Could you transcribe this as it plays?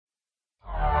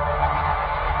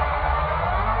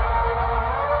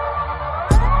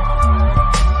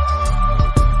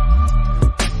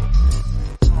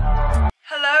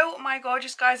my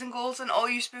gorgeous guys and girls and all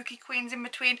you spooky queens in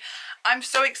between. I'm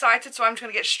so excited, so I'm just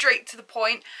going to get straight to the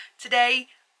point. Today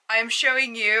I am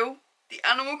showing you the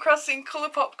Animal Crossing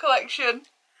Colourpop collection.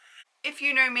 If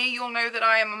you know me, you'll know that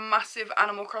I am a massive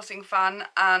Animal Crossing fan,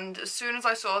 and as soon as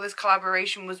I saw this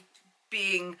collaboration was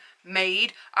being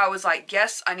made, I was like,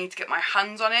 yes, I need to get my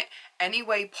hands on it any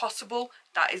way possible.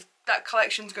 That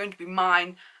collection's going to be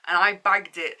mine, and I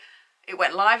bagged it. It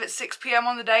went live at 6 PM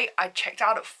on the day. I checked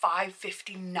out at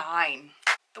 5:59.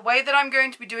 The way that I'm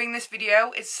going to be doing this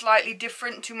video is slightly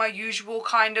different to my usual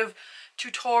kind of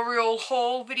tutorial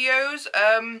haul videos,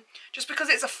 just because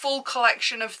it's a full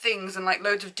collection of things and like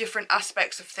loads of different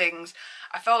aspects of things.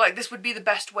 I felt like this would be the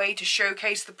best way to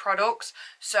showcase the products,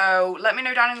 so let me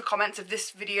know down in the comments if this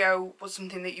video was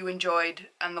something that you enjoyed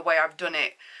and the way I've done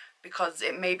it, because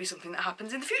it may be something that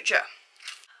happens in the future.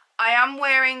 I am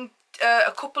wearing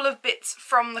a couple of bits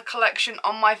from the collection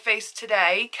on my face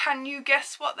today. Can you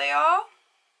guess what they are?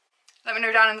 Let me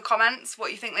know down in the comments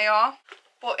what you think they are.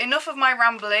 But enough of my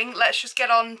rambling, let's just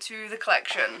get on to the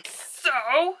collection.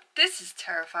 So, this is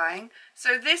terrifying.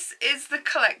 So this is the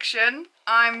collection.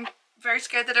 I'm very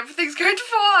scared that everything's going to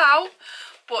fall out,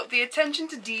 but the attention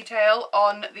to detail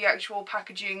on the actual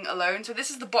packaging alone. So this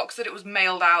is the box that it was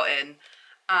mailed out in,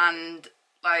 and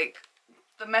like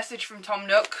the message from Tom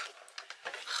Nook,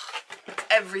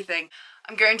 everything.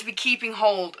 I'm going to be keeping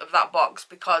hold of that box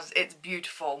because it's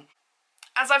beautiful.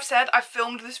 As I've said, I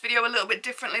filmed this video a little bit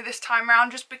differently this time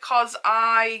around just because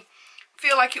I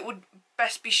feel like it would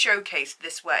best be showcased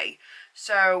this way.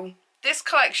 So this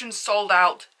collection sold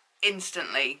out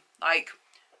instantly, like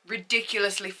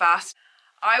ridiculously fast.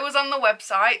 I was on the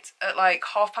website at like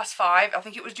 5:30. I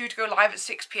think it was due to go live at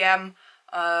 6 PM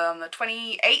the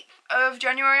 28th of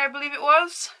January, I believe it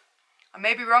was. I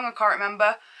may be wrong, I can't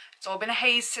remember. It's all been a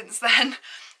haze since then.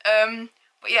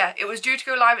 But yeah, it was due to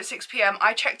go live at 6 PM.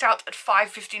 I checked out at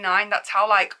 5:59. That's how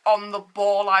like on the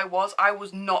ball I was. I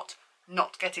was not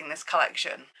getting this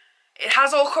collection. It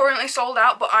has all currently sold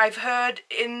out, but I've heard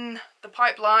in the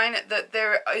pipeline that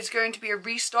there is going to be a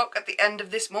restock at the end of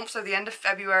this month, so the end of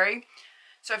February.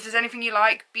 So if there's anything you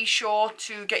like, be sure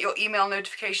to get your email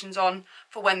notifications on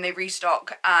for when they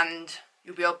restock and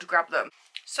you'll be able to grab them.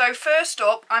 So first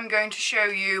up, I'm going to show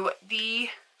you the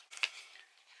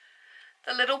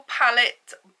little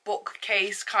palette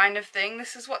bookcase kind of thing.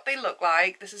 This is what they look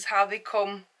like. This is how they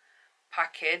come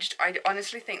packaged. I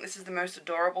honestly think this is the most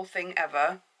adorable thing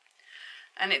ever.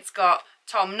 And it's got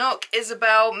Tom Nook,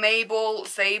 Isabel, Mabel,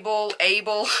 Sable,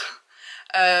 Abel,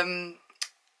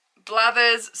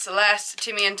 Blathers, Celeste,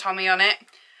 Timmy and Tommy on it.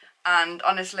 And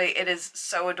honestly, it is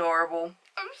so adorable.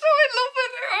 I'm so in love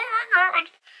with it. Oh my god.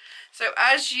 So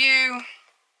as you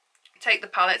take the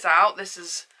palettes out, this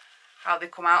is how they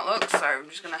come out look. So I'm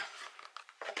just gonna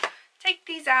take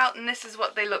these out, and this is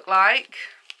what they look like.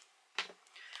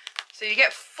 So you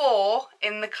get 4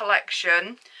 in the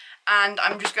collection, and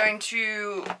I'm just going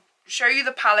to show you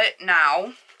the palette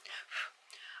now.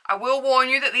 I will warn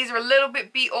you that these are a little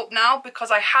bit beat up now because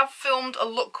I have filmed a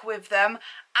look with them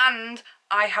and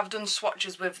I have done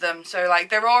swatches with them, so like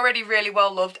they're already really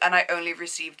well loved and I only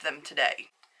received them today.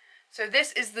 So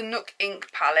this is the Nook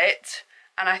Ink palette,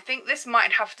 and I think this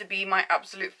might have to be my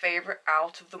absolute favourite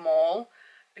out of them all,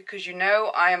 because you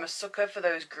know I am a sucker for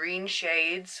those green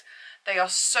shades. They are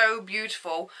so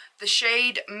beautiful. The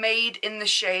shade Made in the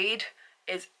Shade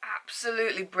is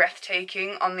absolutely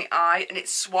breathtaking on the eye, and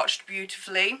it's swatched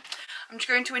beautifully. I'm just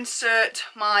going to insert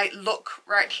my look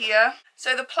right here.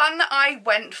 So the plan that I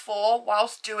went for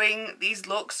whilst doing these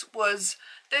looks was,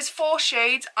 there's 4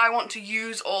 shades, I want to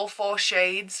use all 4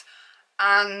 shades.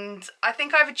 And I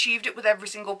think I've achieved it with every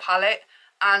single palette,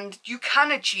 and you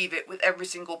can achieve it with every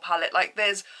single palette. Like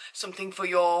there's something for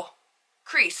your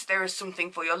crease, there is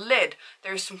something for your lid,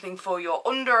 there is something for your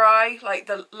under eye, like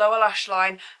the lower lash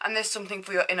line, and there's something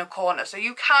for your inner corner. So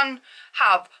you can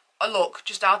have a look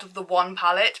just out of the one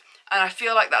palette, and I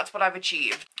feel like that's what I've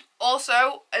achieved.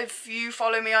 Also, if you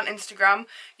follow me on Instagram,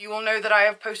 you will know that I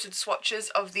have posted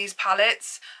swatches of these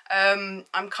palettes. I'm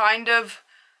kind of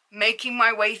making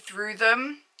my way through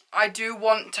them. I do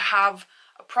want to have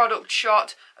a product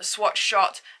shot, a swatch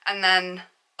shot, and then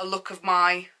a look of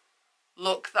my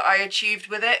look that I achieved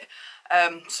with it.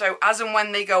 So as and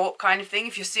when they go up kind of thing.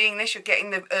 If you're seeing this, you're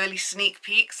getting the early sneak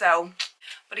peek. So,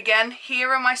 but again,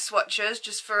 here are my swatches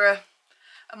just for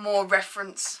a more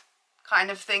reference kind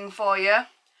of thing for you.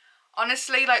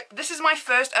 Honestly, like this is my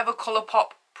first ever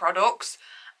Colourpop products,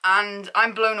 and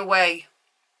I'm blown away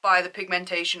by the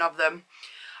pigmentation of them.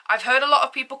 I've heard a lot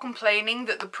of people complaining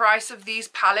that the price of these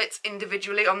palettes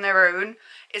individually on their own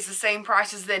is the same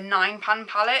price as their £9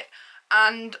 palette,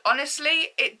 and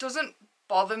honestly it doesn't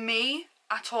bother me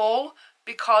at all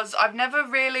because I've never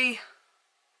really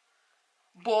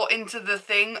bought into the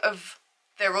thing of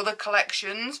their other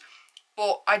collections,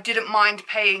 but I didn't mind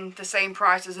paying the same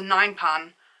price as a £9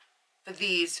 for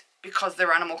these because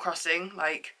they're Animal Crossing.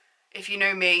 Like, if you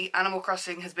know me, Animal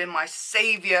Crossing has been my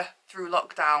saviour through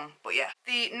lockdown. But yeah.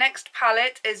 The next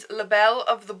palette is Labelle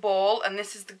of the Ball, and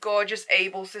this is the gorgeous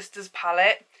Able Sisters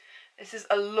palette. This is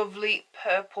a lovely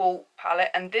purple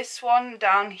palette, and this one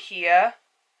down here,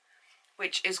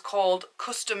 which is called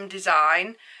Custom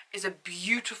Design, is a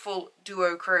beautiful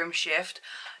duochrome shift.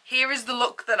 Here is the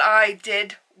look that I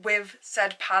did with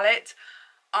said palette.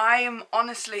 I am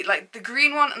honestly, like, the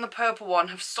green one and the purple one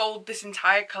have sold this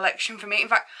entire collection for me. In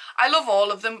fact, I love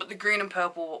all of them, but the green and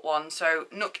purple one, so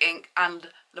Nook Ink and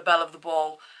Labelle of the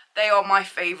Ball, they are my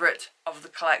favourite of the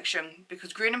collection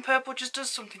because green and purple just does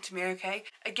something to me, okay?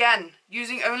 Again,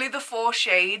 using only the 4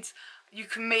 shades, you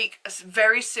can make a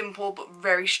very simple but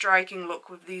very striking look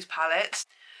with these palettes.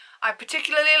 I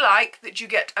particularly like that you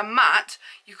get a matte,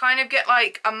 you kind of get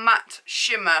like a matte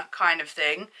shimmer kind of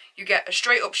thing. You get a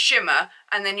straight up shimmer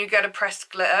and then you get a pressed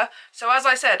glitter. So as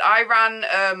I said, I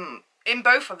ran, in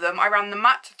both of them, I ran the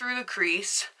matte through the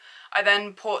crease. I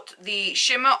then put the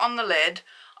shimmer on the lid.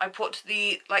 I put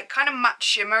the, like, kind of matte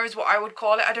shimmer is what I would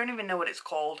call it. I don't even know what it's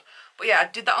called. But yeah, I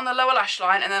did that on the lower lash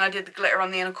line and then I did the glitter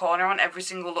on the inner corner on every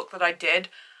single look that I did.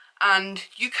 And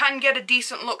you can get a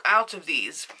decent look out of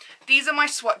these. These are my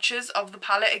swatches of the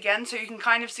palette again, so you can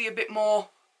kind of see a bit more,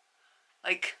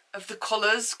 like, of the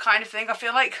colours kind of thing. I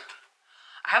feel like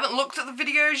I haven't looked at the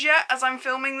videos yet as I'm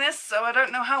filming this, so I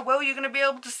don't know how well you're going to be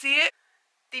able to see it.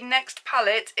 The next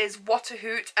palette is What a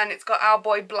Hoot, and it's got our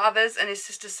boy Blathers and his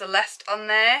sister Celeste on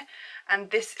there.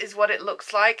 And this is what it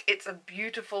looks like. It's a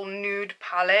beautiful nude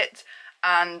palette,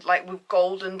 and like with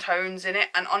golden tones in it,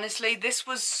 and honestly this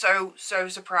was so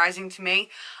surprising to me.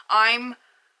 I'm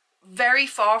very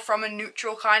far from a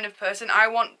neutral kind of person. I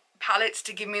want palettes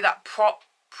to give me that proper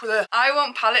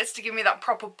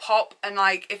pop, and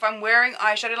like if I'm wearing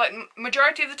eyeshadow, like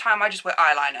majority of the time I just wear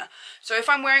eyeliner, so if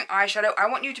I'm wearing eyeshadow I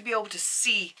want you to be able to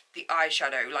see the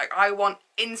eyeshadow. Like, I want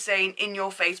insane in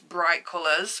your face bright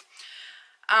colours,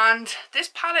 and this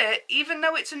palette, even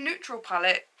though it's a neutral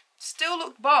palette, still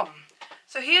looked bomb.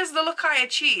 So here's the look I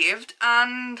achieved,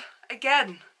 and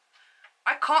again,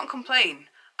 I can't complain.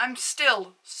 I'm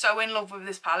still so in love with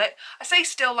this palette. I say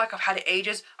still like I've had it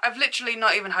ages. I've literally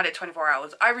not even had it 24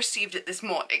 hours. I received it this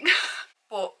morning.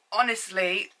 But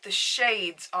honestly, the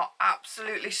shades are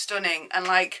absolutely stunning. And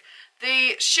like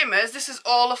the shimmers, this is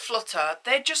all a flutter.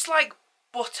 They're just like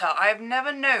butter. I have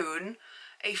never known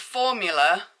a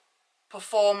formula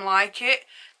perform like it.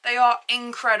 They are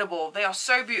incredible. They are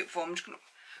so beautiful. I'm just gonna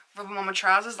rub them on my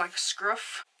trousers like a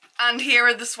scruff. And here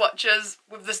are the swatches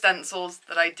with the stencils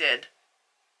that I did.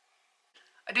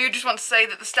 I do just want to say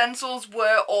that the stencils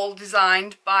were all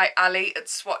designed by Ali at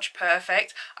Swatch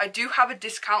Perfect. I do have a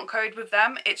discount code with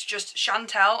them. It's just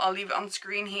Chantal, I'll leave it on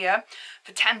screen here,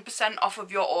 for 10% off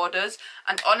of your orders.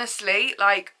 And honestly,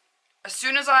 like, as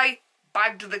soon as I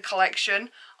bagged the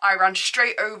collection, I ran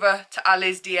straight over to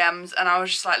Ali's DMs and I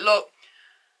was just like, look,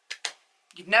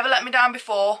 you've never let me down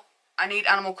before. I need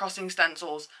Animal Crossing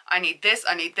stencils. I need this,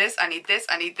 I need this, I need this,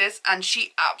 I need this. And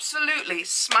she absolutely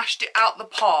smashed it out the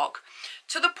park,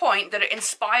 to the point that it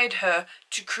inspired her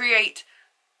to create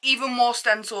even more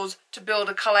stencils to build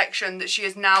a collection that she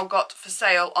has now got for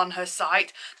sale on her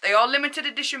site. They are limited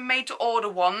edition made to order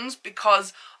ones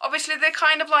because obviously they're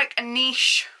kind of like a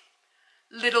niche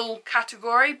little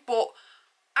category, but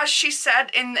as she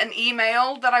said in an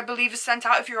email that I believe is sent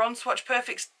out if you're on Swatch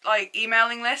Perfect's like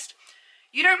emailing list,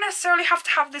 you don't necessarily have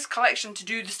to have this collection to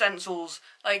do the stencils.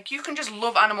 Like, you can just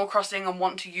love Animal Crossing and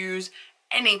want to use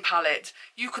any palette.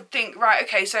 You could think, right,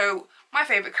 okay, so my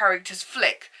favourite character's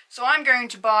Flick, so I'm going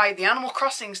to buy the Animal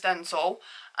Crossing stencil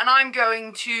and I'm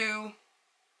going to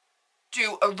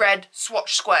do a red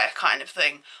swatch square kind of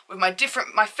thing with my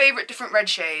favourite different red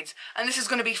shades, and this is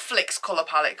going to be Flick's colour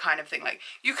palette kind of thing. Like,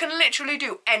 you can literally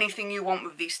do anything you want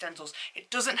with these stencils. It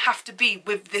doesn't have to be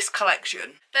with this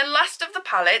collection. Then last of the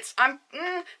palettes,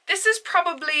 this is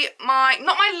probably not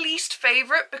my least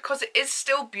favourite because it is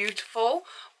still beautiful,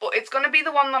 but it's going to be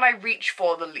the one that I reach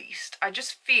for the least. I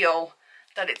just feel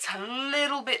that it's a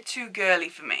little bit too girly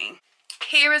for me.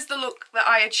 Here is the look that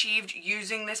I achieved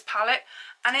using this palette,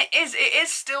 and it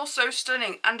is still so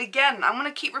stunning. And again, I'm going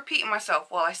to keep repeating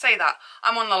myself while I say that.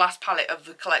 I'm on the last palette of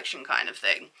the collection kind of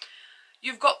thing.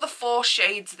 You've got the 4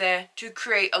 shades there to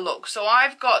create a look. So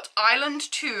I've got Island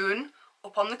Toon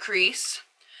up on the crease.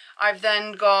 I've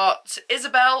then got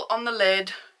Isabelle on the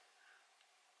lid,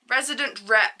 Resident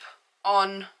Rep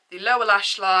on the lower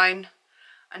lash line,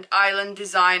 and Island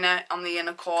Designer on the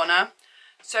inner corner.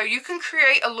 So you can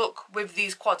create a look with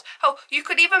these quads. Oh, you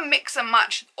could even mix and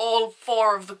match all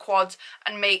 4 of the quads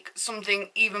and make something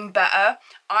even better.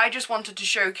 I just wanted to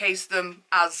showcase them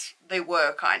as they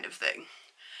were, kind of thing.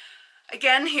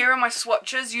 Again, here are my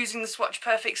swatches using the Swatch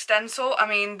Perfect stencil. I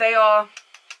mean, they are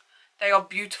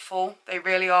beautiful, they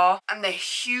really are. And they're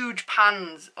huge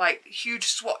pans, like huge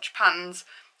swatch pans,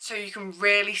 so you can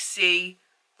really see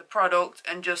the product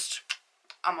and just,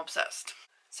 I'm obsessed.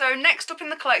 So next up in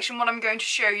the collection, what I'm going to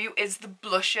show you is the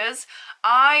blushes.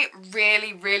 I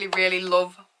really, really, really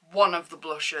love one of the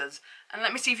blushes. And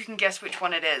let me see if you can guess which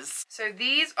one it is. So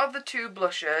these are the 2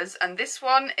 blushes, and this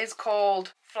one is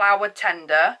called Flower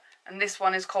Tender, and this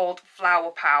one is called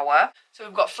Flower Power. So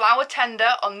we've got Flower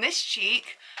Tender on this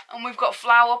cheek, and we've got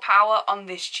Flower Power on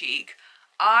this cheek.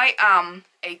 I am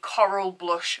a coral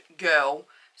blush girl,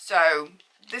 so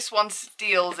this one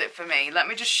steals it for me. Let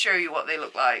me just show you what they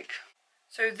look like.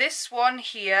 So this one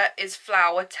here is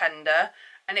Flower Tender,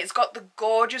 and it's got the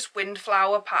gorgeous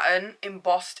windflower pattern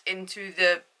embossed into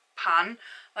the pan.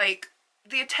 Like,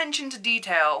 the attention to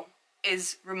detail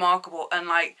is remarkable, and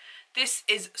like, this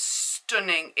is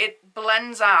stunning. It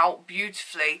blends out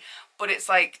beautifully, but it's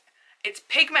like, it's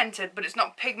pigmented, but it's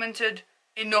not pigmented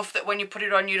enough that when you put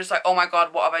it on, you're just like, oh my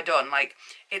god, what have I done? Like,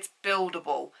 it's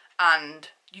buildable, and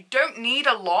you don't need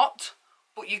a lot,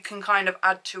 but you can kind of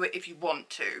add to it if you want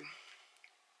to.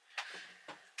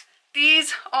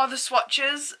 These are the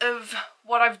swatches of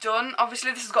what I've done.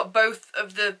 Obviously this has got both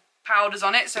of the powders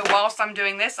on it, so whilst I'm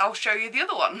doing this, I'll show you the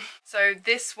other one. So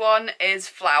this one is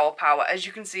Flower Power. As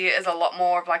you can see, it is a lot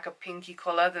more of like a pinky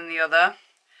colour than the other.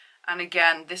 And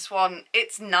again, this one,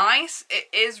 it's nice,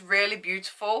 it is really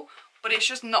beautiful, but it's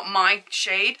just not my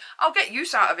shade. I'll get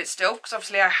use out of it still, because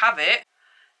obviously I have it.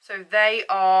 So they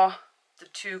are the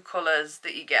 2 colours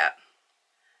that you get.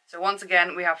 So once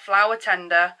again, we have Flower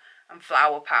Tender and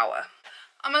Flower Power.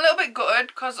 I'm a little bit gutted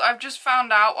because I've just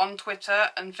found out on Twitter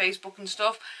and Facebook and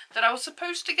stuff that I was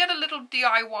supposed to get a little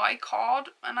DIY card,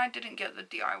 and I didn't get the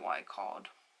DIY card.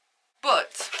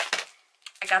 But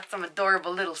I got some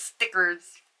adorable little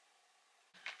stickers.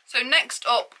 So next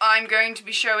up, I'm going to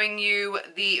be showing you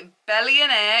the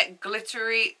Billionaire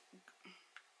Glitterly?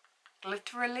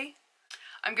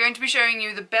 I'm going to be showing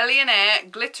you the Billionaire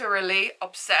Glitterly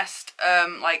Obsessed,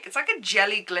 like, it's like a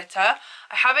jelly glitter.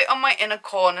 I have it on my inner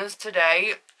corners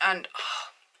today, and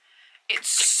it's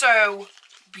so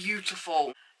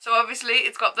beautiful. So obviously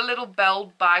it's got the little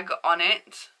bell bag on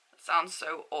it. That sounds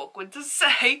so awkward to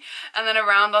say. And then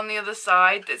around on the other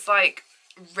side, it's like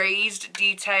raised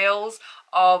details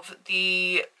of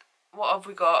the, what have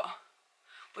we got?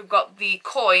 We've got the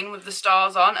coin with the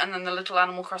stars on, and then the little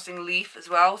Animal Crossing leaf as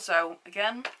well. So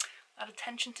again, that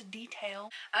attention to detail.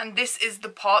 And this is the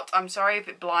pot. I'm sorry if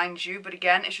it blinds you, but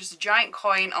again, it's just a giant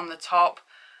coin on the top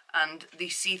and the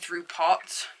see-through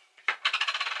pot.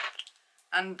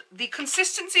 And the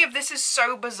consistency of this is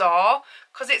so bizarre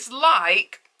because it's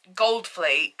like gold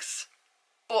flakes,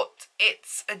 but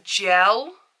it's a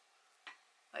gel.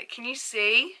 Like, can you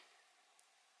see?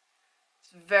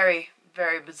 It's very,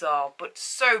 very bizarre, but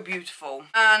so beautiful.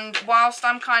 And whilst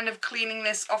I'm kind of cleaning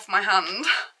this off my hand,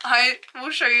 I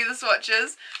will show you the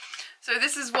swatches. So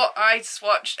this is what I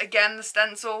swatched. Again, the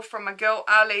stencil from my girl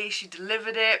Ali, she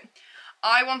delivered it.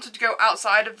 I wanted to go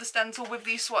outside of the stencil with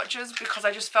these swatches because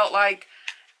I just felt like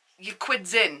your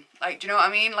quid's in. Like, do you know what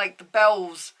I mean? Like the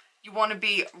bells, you want to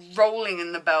be rolling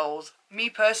in the bells. Me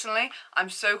personally, I'm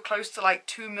so close to like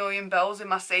 2 million bells in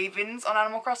my savings on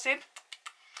Animal Crossing.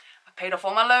 I paid off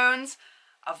all my loans.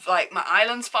 I've like, my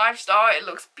island's 5-star. It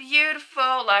looks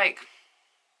beautiful. Like,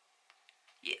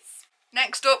 yes.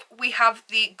 Next up, we have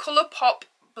the Colourpop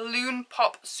Balloon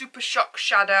Pop Super Shock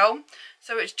Shadow.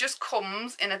 So it just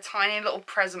comes in a tiny little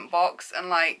present box, and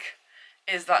like,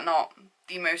 is that not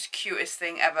the most cutest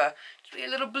thing ever? Just be a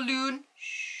little balloon.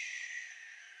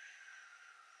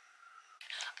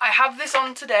 I have this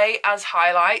on today as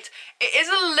highlight. It is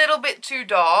a little bit too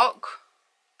dark,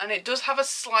 and it does have a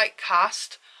slight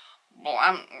cast. Well,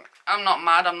 I'm not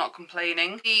mad, I'm not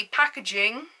complaining. The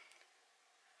packaging,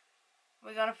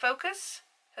 we're gonna focus,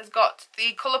 has got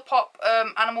the Colourpop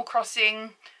Animal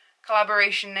Crossing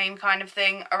collaboration name kind of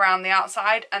thing around the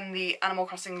outside, and the Animal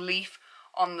Crossing leaf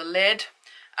on the lid.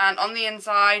 And on the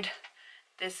inside,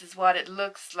 this is what it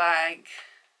looks like.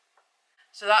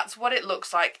 So that's what it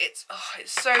looks like. It's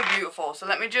so beautiful. So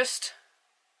let me just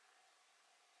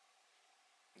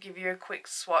give you a quick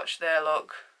swatch there,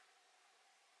 look.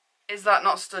 Is that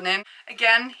not stunning?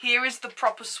 Again, here is the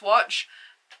proper swatch.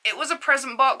 It was a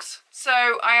present box, so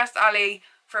I asked Ali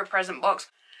for a present box.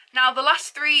 Now the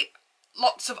last 3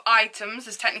 lots of items.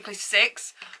 There's technically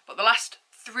 6, but the last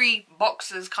 3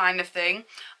 boxes kind of thing,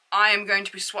 I am going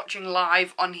to be swatching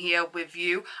live on here with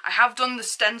you. I have done the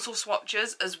stencil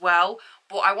swatches as well,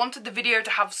 but I wanted the video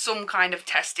to have some kind of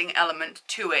testing element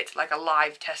to it, like a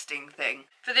live testing thing.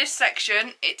 For this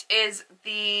section, it is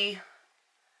the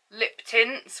lip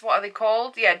tints. What are they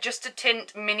called? Yeah, Just a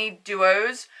Tint mini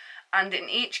duos, and in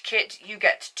each kit you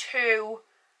get 2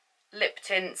 lip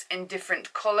tints in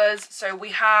different colours. So we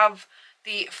have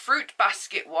the Fruit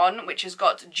Basket one, which has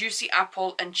got Juicy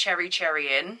Apple and Cherry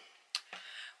Cherry in.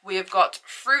 We have got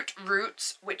Fruit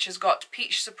Roots, which has got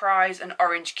Peach Surprise and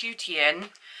Orange Cutie in.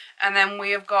 And then we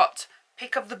have got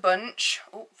Pick of the Bunch.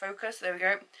 Oh, focus, there we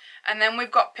go. And then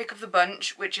we've got Pick of the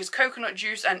Bunch, which is Coconut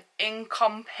Juice and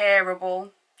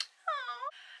Incomparable.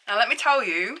 Now let me tell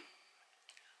you,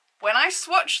 when I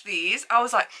swatched these, I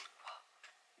was like,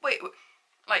 wait,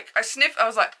 like I sniffed, I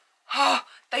was like, oh,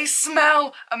 they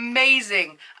smell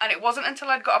amazing. And it wasn't until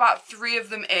I'd got about 3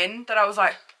 of them in that I was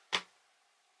like,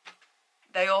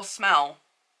 they all smell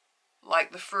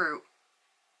like the fruit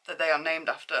that they are named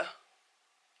after.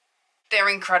 They're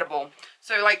incredible.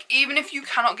 So like, even if you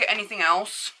cannot get anything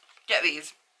else, get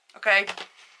these, okay?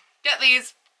 Get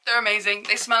these, they're amazing,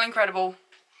 they smell incredible,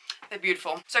 they're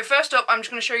beautiful. So first up, I'm just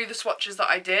gonna show you the swatches that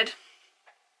I did.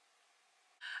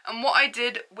 And what I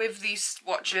did with these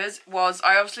swatches was,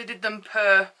 I obviously did them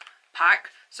per pack.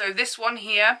 So this one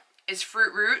here is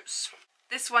Fruit Roots.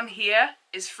 This one here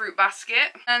is Fruit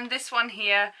Basket, and this one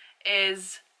here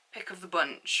is Pick of the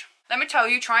Bunch. Let me tell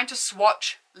you, trying to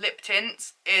swatch lip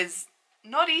tints is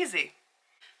not easy.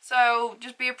 So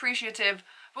just be appreciative.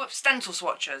 But stencil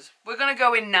swatches, we're gonna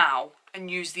go in now and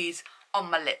use these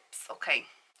on my lips, okay?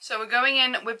 So we're going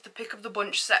in with the Pick of the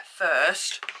Bunch set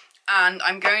first, and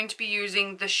I'm going to be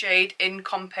using the shade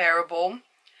Incomparable.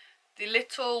 The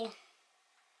little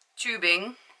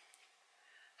tubing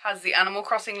has the Animal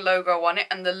Crossing logo on it,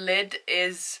 and the lid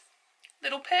is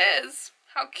little pears.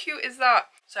 How cute is that?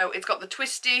 So it's got the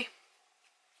twisty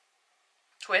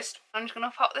twist. I'm just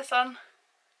gonna pop this on.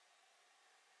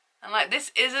 And like,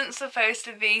 this isn't supposed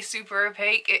to be super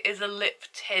opaque, it is a lip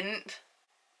tint.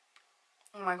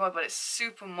 Oh my god, but it's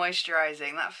super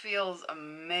moisturizing. That feels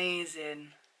amazing.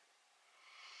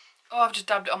 Oh, I've just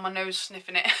dabbed it on my nose,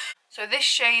 sniffing it. So this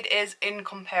shade is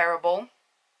Incomparable.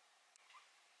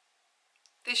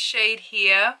 This shade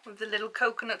here with the little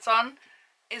coconuts on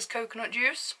is Coconut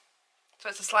Juice. So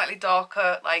it's a slightly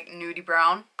darker, like nudie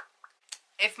brown.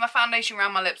 If my foundation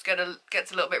around my lips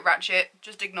gets a little bit ratchet,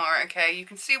 just ignore it, okay? You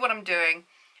can see what I'm doing.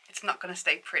 It's not going to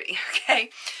stay pretty, okay?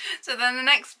 So then the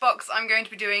next box I'm going to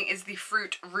be doing is the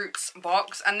Fruit Roots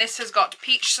box. And this has got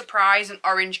Peach Surprise and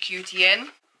Orange Cutie in.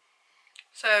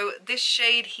 So this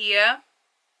shade here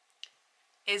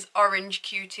is Orange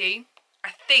Cutie.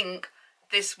 I think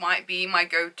this might be my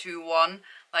go-to one.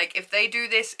 Like, if they do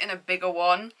this in a bigger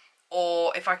one,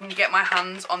 or if I can get my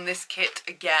hands on this kit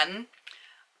again,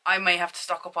 I may have to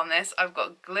stock up on this. I've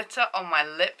got glitter on my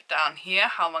lip down here.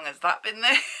 How long has that been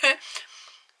there?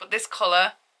 But this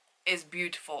colour is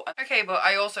beautiful. Okay, but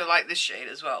I also like this shade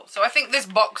as well. So I think this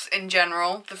box in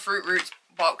general, the Fruit Roots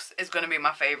box, is going to be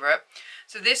my favourite.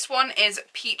 So this one is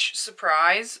Peach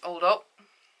Surprise. Hold up.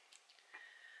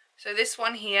 So this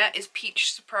one here is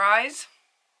Peach Surprise.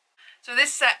 So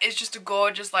this set is just a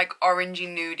gorgeous, like, orangey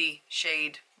nudie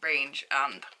shade range,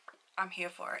 and I'm here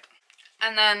for it.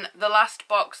 And then the last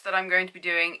box that I'm going to be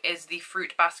doing is the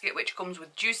Fruit Basket, which comes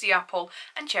with Juicy Apple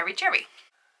and Cherry Cherry.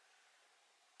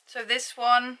 So this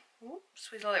one,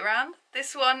 swizzle it around.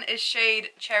 This one is shade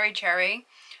Cherry Cherry.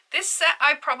 This set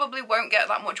I probably won't get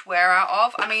that much wear out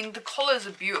of. I mean, the colours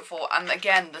are beautiful, and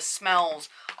again, the smells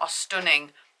are stunning.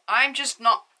 I'm just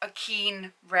not a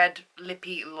keen red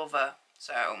lippy lover,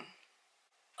 so...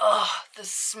 Ugh, the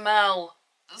smell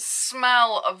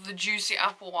of the Juicy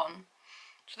Apple one.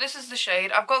 So this is the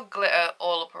shade. I've got glitter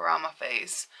all up around my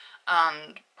face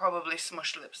and probably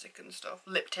smushed lipstick and stuff.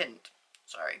 Lip tint,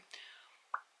 sorry.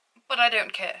 But I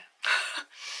don't care.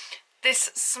 This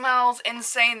smells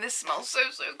insane. This smells so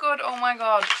good. Oh my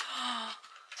god.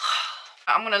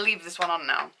 I'm going to leave this one on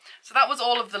now. So that was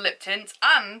all of the lip tints,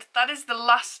 and that is the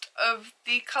last of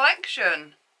the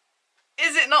collection.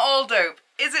 Is it not all dope?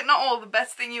 Is it not all the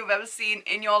best thing you've ever seen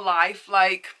in your life?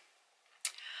 Like,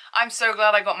 I'm so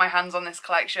glad I got my hands on this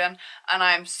collection, and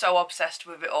I am so obsessed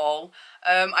with it all.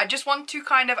 I just want to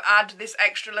kind of add this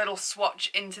extra little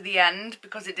swatch into the end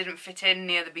because it didn't fit in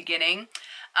near the beginning,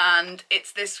 and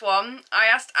it's this one. I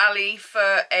asked Ali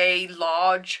for a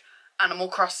large, Animal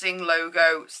Crossing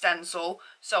logo stencil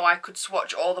so I could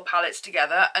swatch all the palettes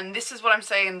together. And this is what I'm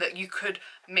saying, that you could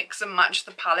mix and match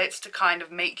the palettes to kind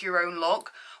of make your own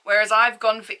look. Whereas I've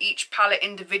gone for each palette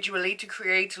individually to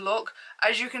create a look.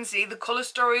 As you can see, the colour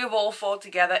story of all four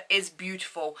together is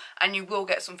beautiful, and you will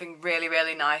get something really,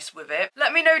 really nice with it.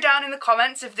 Let me know down in the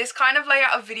comments if this kind of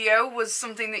layout of video was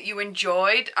something that you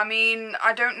enjoyed. I mean,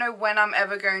 I don't know when I'm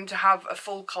ever going to have a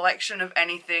full collection of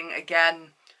anything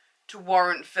again to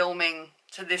warrant filming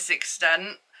to this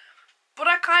extent, but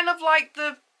I kind of like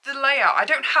the layout. I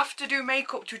don't have to do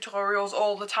makeup tutorials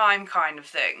all the time kind of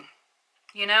thing.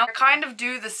 You know, I kind of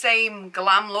do the same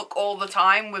glam look all the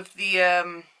time with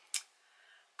the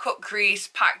cut crease,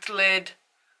 packed lid.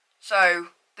 So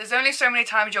there's only so many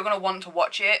times you're going to want to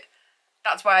watch it.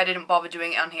 That's why I didn't bother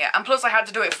doing it on here. And plus I had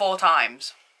to do it 4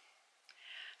 times.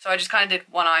 So I just kind of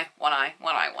did one eye, one eye,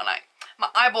 one eye, one eye. My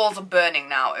eyeballs are burning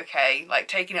now, okay? Like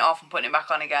taking it off and putting it back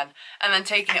on again. And then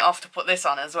taking it off to put this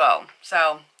on as well.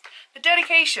 So the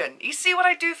dedication. You see what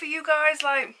I do for you guys?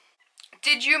 Like,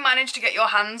 did you manage to get your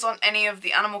hands on any of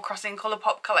the Animal Crossing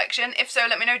Colourpop collection? If so,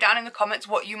 let me know down in the comments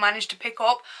what you managed to pick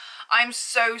up. I'm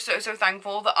so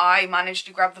thankful that I managed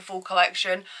to grab the full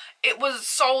collection. It was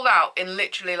sold out in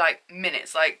literally like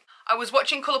minutes. Like, I was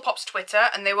watching Colourpop's Twitter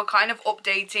and they were kind of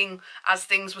updating as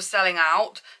things were selling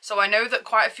out. So I know that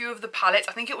quite a few of the palettes,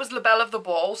 I think it was La Belle of the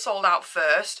Ball, sold out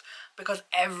first because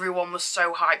everyone was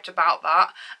so hyped about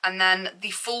that. And then the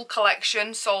full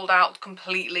collection sold out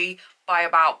completely by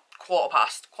about quarter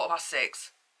past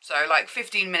 6. So like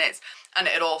 15 minutes and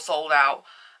it had all sold out.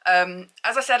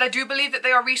 As I said, I do believe that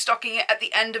they are restocking it at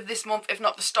the end of this month, if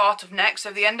not the start of next.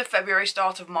 So the end of February,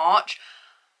 start of March.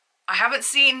 I haven't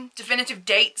seen definitive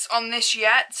dates on this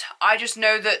yet. I just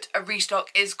know that a restock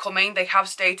is coming. They have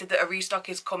stated that a restock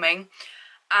is coming.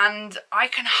 And I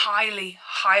can highly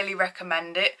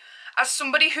recommend it. As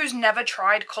somebody who's never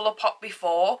tried Colourpop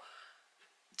before,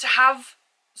 to have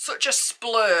such a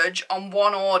splurge on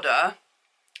one order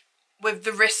with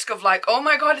the risk of like, oh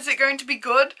my god, is it going to be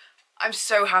good? I'm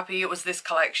so happy it was this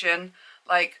collection.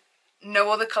 Like,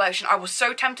 no other collection. I was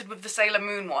so tempted with the Sailor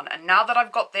Moon one, and now that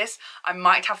I've got this, I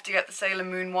might have to get the Sailor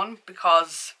Moon one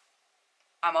because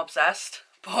I'm obsessed.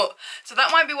 But so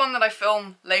that might be one that I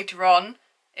film later on,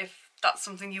 if that's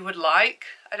something you would like.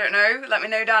 I don't know, let me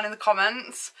know down in the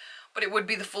comments. But it would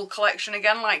be the full collection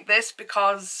again like this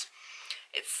because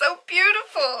it's so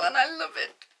beautiful and I love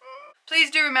it.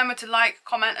 Please do remember to like,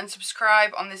 comment and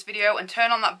subscribe on this video and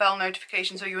turn on that bell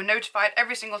notification so you are notified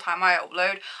every single time I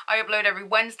upload. I upload every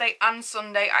Wednesday and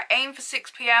Sunday. I aim for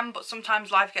 6 PM, but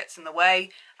sometimes life gets in the way,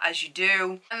 as you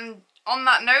do. And on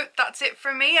that note, that's it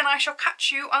from me, and I shall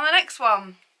catch you on the next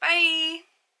one. Bye!